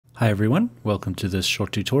Hi everyone, welcome to this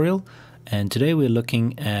short tutorial, and today we're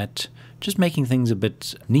looking at just making things a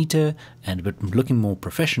bit neater and a bit looking more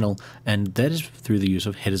professional, and that is through the use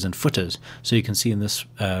of headers and footers. So you can see in this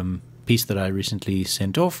piece that I recently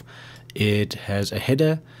sent off, it has a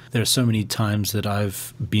header. There are so many times that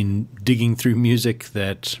I've been digging through music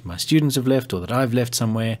that my students have left or that I've left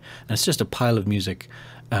somewhere, and it's just a pile of music.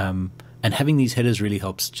 And having these headers really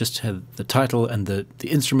helps, just to have the title and the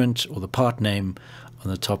instrument or the part name on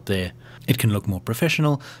the top there. It can look more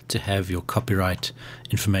professional to have your copyright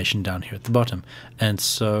information down here at the bottom. And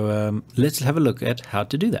so let's have a look at how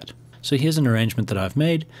to do that. So here's an arrangement that I've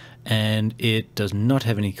made, and it does not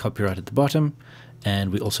have any copyright at the bottom,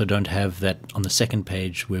 and we also don't have that on the second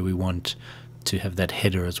page where we want to have that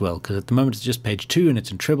header as well, because at the moment it's just page 2 and it's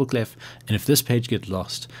in treble clef, and if this page gets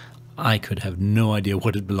lost, I could have no idea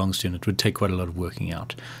what it belongs to, and it would take quite a lot of working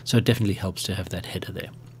out. So it definitely helps to have that header there.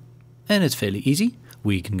 And it's fairly easy.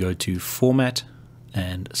 We can go to Format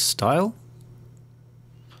and Style.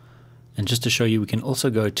 And just to show you, we can also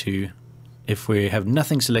go to, if we have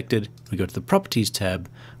nothing selected, we go to the Properties tab.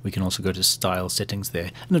 We can also go to Style Settings there,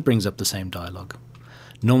 and it brings up the same dialog.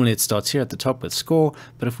 Normally it starts here at the top with Score,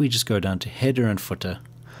 but if we just go down to Header and Footer,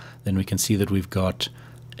 then we can see that we've got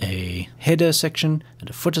a header section and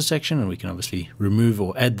a footer section, and we can obviously remove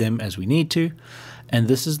or add them as we need to. And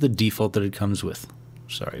this is the default that it comes with.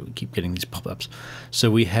 Sorry, we keep getting these pop-ups.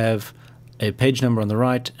 So we have a page number on the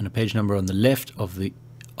right and a page number on the left of the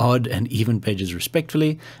odd and even pages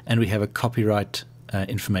respectively, and we have a copyright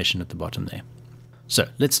information at the bottom there. So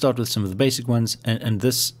let's start with some of the basic ones, and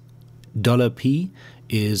this $P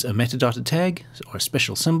is a metadata tag or a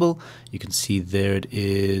special symbol. You can see there it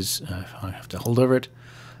is. I have to hold over it.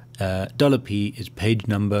 $P is page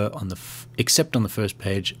number on the except on the first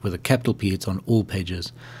page. With a capital P, it's on all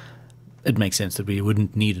pages. It makes sense that we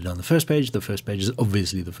wouldn't need it on the first page. The first page is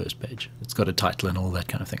obviously the first page. It's got a title and all that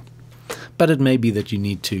kind of thing. But it may be that you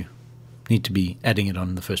need to be adding it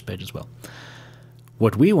on the first page as well.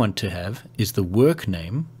 What we want to have is the work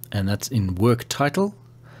name, and that's in work title.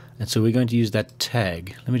 And so we're going to use that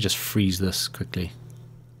tag. Let me just freeze this quickly.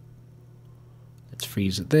 Let's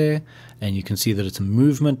freeze it there, and you can see that it's a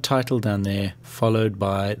movement title down there, followed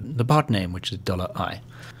by the part name, which is $I.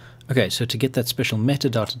 Okay, so to get that special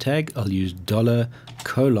metadata tag, I'll use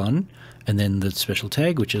 $, and then the special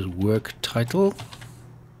tag, which is work title,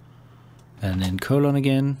 and then colon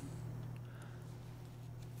again,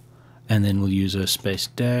 and then we'll use a space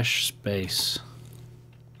dash, space,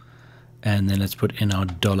 and then let's put in our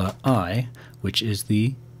 $I, which is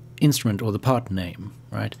the instrument or the part name,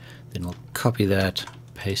 right? Then we'll copy that,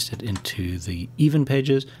 paste it into the even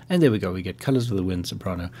pages, and there we go. We get colors of the wind,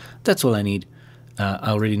 soprano. That's all I need.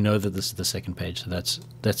 I already know that this is the second page, so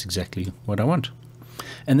that's exactly what I want.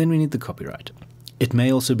 And then we need the copyright. It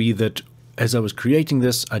may also be that as I was creating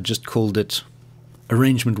this, I just called it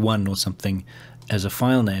arrangement 1 or something as a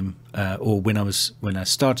file name, or when I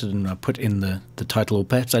started and I put in the title, or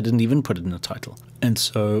perhaps I didn't even put it in the title. And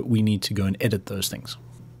so we need to go and edit those things.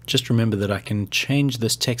 Just remember that I can change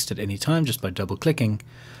this text at any time just by double-clicking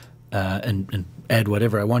and add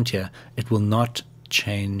whatever I want here. It will not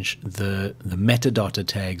change the metadata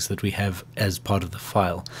tags that we have as part of the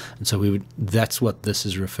file. And so that's what this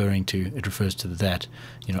is referring to. It refers to that.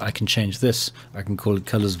 You know, I can change this. I can call it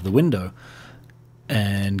colors of the window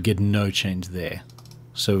and get no change there.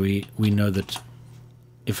 So we know that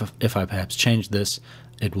if I perhaps change this,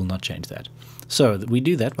 it will not change that. So we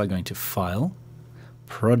do that by going to File,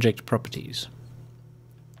 Project Properties.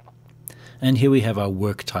 And here we have our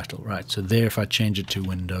work title, right? So there, if I change it to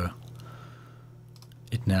window,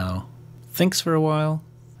 it now thinks for a while,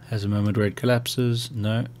 has a moment where it collapses.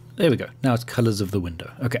 No, there we go. Now it's colors of the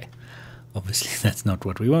window. Okay, obviously that's not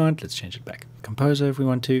what we want. Let's change it back. Composer if we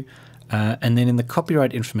want to. And then in the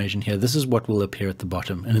copyright information here, this is what will appear at the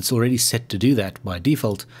bottom. And it's already set to do that by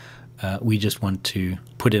default. We just want to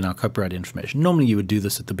put in our copyright information. Normally you would do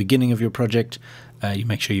this at the beginning of your project. You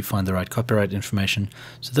make sure you find the right copyright information.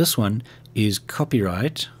 So this one is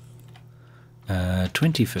copyright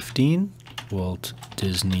 2015 Walt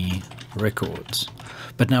Disney Records.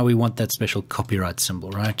 But now we want that special copyright symbol,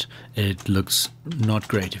 right? It looks not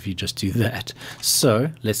great if you just do that.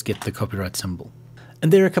 So let's get the copyright symbol.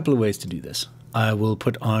 And there are a couple of ways to do this. I will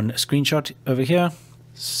put on a screenshot over here.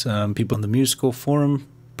 Some people on the MuseScore forum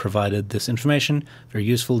provided this information, very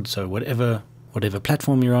useful. So whatever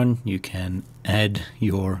platform you're on, you can add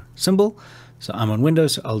your symbol. So I'm on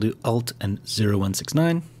Windows, so I'll do Alt and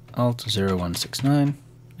 0169, Alt 0169,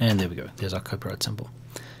 and there we go. There's our copyright symbol.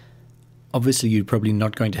 Obviously, you're probably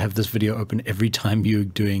not going to have this video open every time you're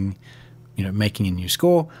doing, making a new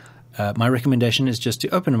score. My recommendation is just to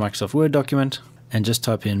open a Microsoft Word document and just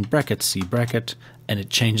type in bracket C bracket, and it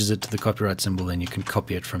changes it to the copyright symbol, and you can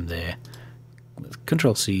copy it from there. With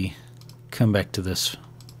Control C, come back to this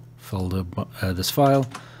folder, this file,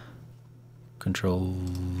 Control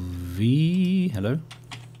V, hello.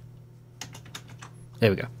 There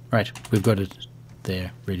we go. Right, we've got it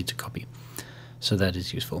there ready to copy. So that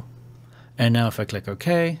is useful. And now if I click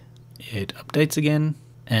OK, it updates again,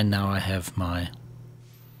 and now I have my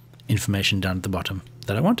information down at the bottom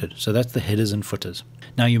that I wanted. So that's the headers and footers.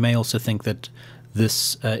 Now you may also think that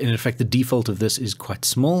this, in effect, the default of this is quite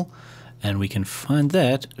small, and we can find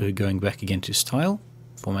that going back again to Style,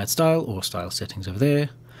 Format Style, or Style Settings over there.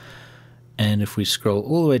 And if we scroll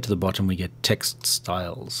all the way to the bottom, we get Text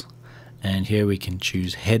Styles. And here we can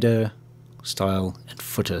choose Header Style and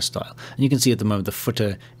Footer Style. And you can see at the moment the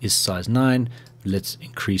footer is size 9. Let's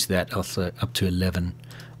increase that also up to 11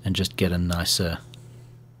 and just get a nicer...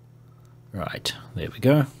 Right, there we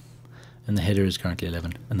go. And the header is currently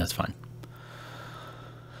 11, and that's fine.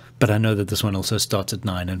 But I know that this one also starts at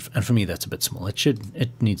 9, and for me that's a bit small.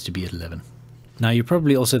 It needs to be at 11. Now you're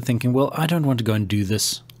probably also thinking, well, I don't want to go and do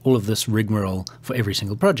this, all of this rigmarole for every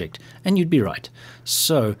single project. And you'd be right.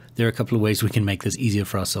 So there are a couple of ways we can make this easier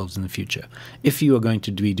for ourselves in the future. If you are going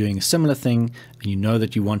to be doing a similar thing, and you know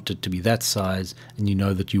that you want it to be that size, and you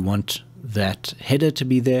know that you want that header to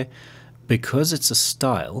be there, because it's a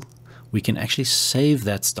style, we can actually save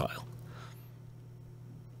that style.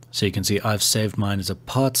 So you can see I've saved mine as a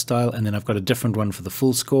part style, and then I've got a different one for the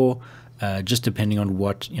full score, just depending on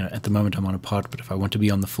what, at the moment I'm on a part, but if I want to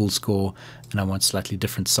be on the full score and I want slightly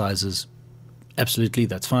different sizes, absolutely,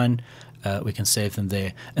 that's fine. We can save them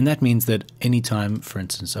there. And that means that anytime, for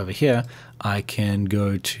instance, over here, I can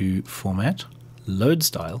go to Format, Load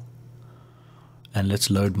Style, and let's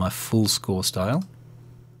load my full score style.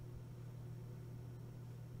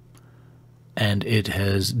 And it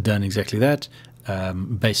has done exactly that,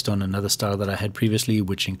 based on another style that I had previously,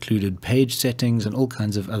 which included page settings and all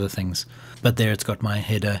kinds of other things. But there it's got my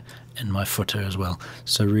header and my footer as well.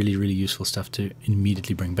 So really, really useful stuff to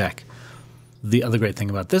immediately bring back. The other great thing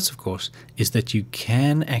about this, of course, is that you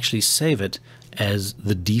can actually save it as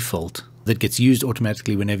the default that gets used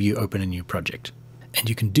automatically whenever you open a new project. And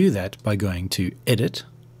you can do that by going to Edit,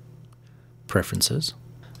 Preferences,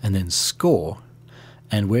 and then Score.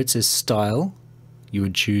 And where it says Style, you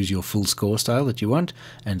would choose your full score style that you want,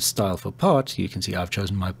 and Style for Part, you can see I've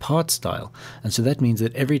chosen my part style. And so that means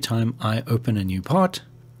that every time I open a new part,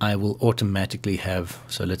 I will automatically have,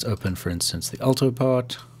 so let's open, for instance, the alto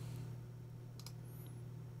part,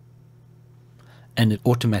 and it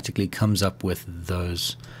automatically comes up with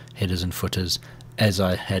those headers and footers as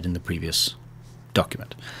I had in the previous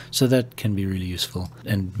document. So that can be really useful,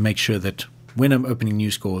 and make sure that when I'm opening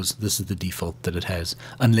new scores, this is the default that it has,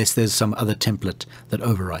 unless there's some other template that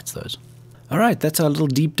overwrites those. All right, that's our little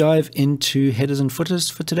deep dive into headers and footers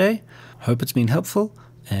for today. Hope it's been helpful,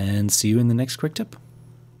 and see you in the next quick tip.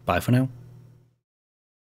 Bye for now.